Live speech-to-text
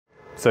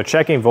So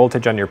checking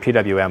voltage on your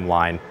PWM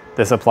line,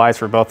 this applies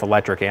for both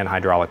electric and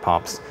hydraulic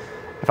pumps.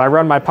 If I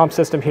run my pump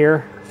system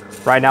here,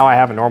 right now I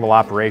have a normal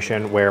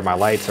operation where my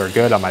lights are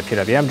good on my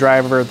PWM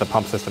driver, the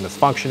pump system is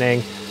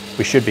functioning,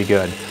 we should be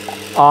good.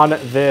 On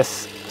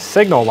this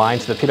signal line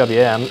to the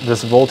PWM,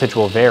 this voltage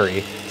will vary.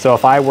 So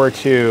if I were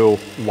to,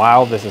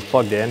 while this is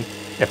plugged in,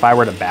 if I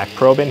were to back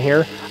probe in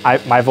here,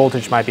 my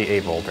voltage might be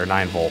 8 volt or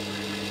 9 volt,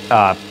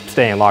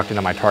 staying locked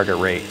into my target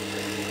rate.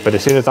 But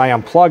as soon as I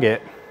unplug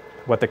it,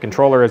 what the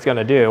controller is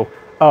gonna do,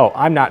 oh,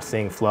 I'm not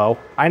seeing flow.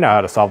 I know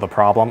how to solve the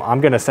problem. I'm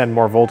gonna send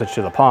more voltage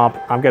to the pump.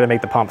 I'm gonna make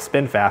the pump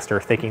spin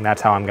faster, thinking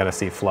that's how I'm gonna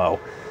see flow.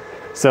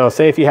 So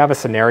say if you have a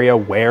scenario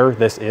where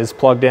this is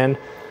plugged in,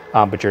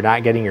 but you're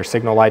not getting your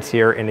signal lights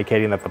here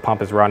indicating that the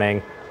pump is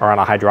running, or on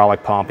a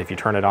hydraulic pump, if you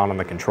turn it on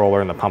the controller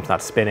and the pump's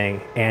not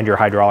spinning and your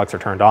hydraulics are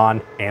turned on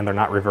and they're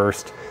not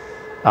reversed,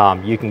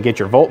 you can get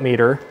your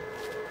voltmeter,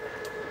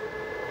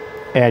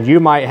 and you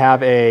might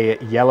have a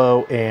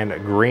yellow and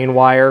green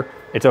wire.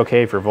 It's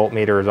okay if your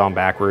voltmeter is on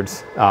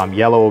backwards.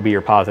 Yellow will be your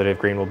positive,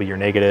 green will be your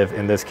negative.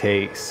 In this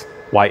case,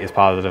 white is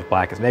positive,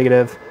 black is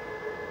negative.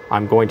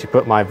 I'm going to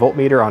put my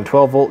voltmeter on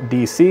 12 volt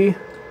DC.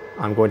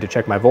 I'm going to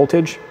check my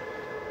voltage.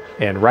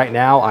 And right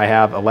now I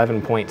have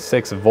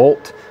 11.6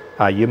 volt.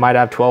 You might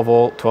have 12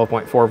 volt,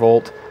 12.4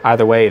 volt.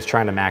 Either way, it's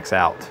trying to max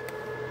out.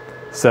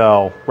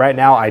 So right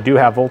now I do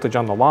have voltage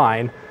on the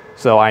line,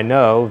 so I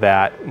know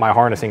that my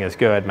harnessing is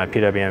good. My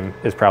PWM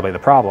is probably the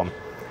problem.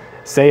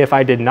 Say if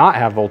I did not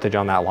have voltage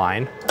on that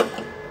line,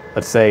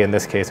 let's say in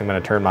this case I'm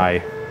going to turn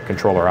my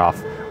controller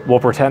off. We'll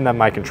pretend that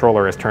my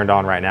controller is turned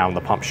on right now and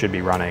the pump should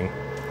be running.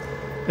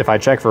 If I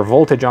check for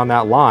voltage on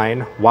that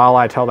line while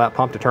I tell that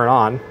pump to turn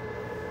on,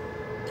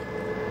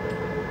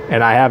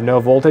 and I have no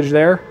voltage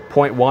there,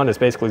 0.1 is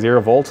basically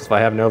 0 volts. If I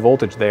have no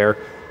voltage there,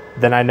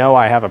 then I know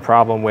I have a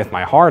problem with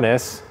my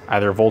harness.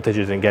 Either voltage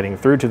isn't getting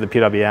through to the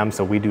PWM,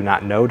 so we do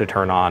not know to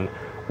turn on,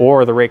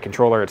 or the rate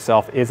controller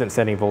itself isn't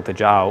sending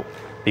voltage out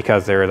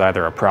because there is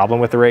either a problem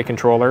with the rate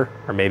controller,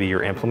 or maybe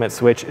your implement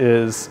switch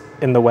is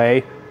in the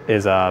way,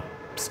 is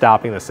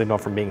stopping the signal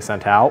from being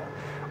sent out,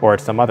 or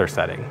it's some other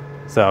setting.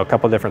 So a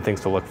couple different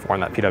things to look for on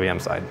that PWM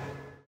side.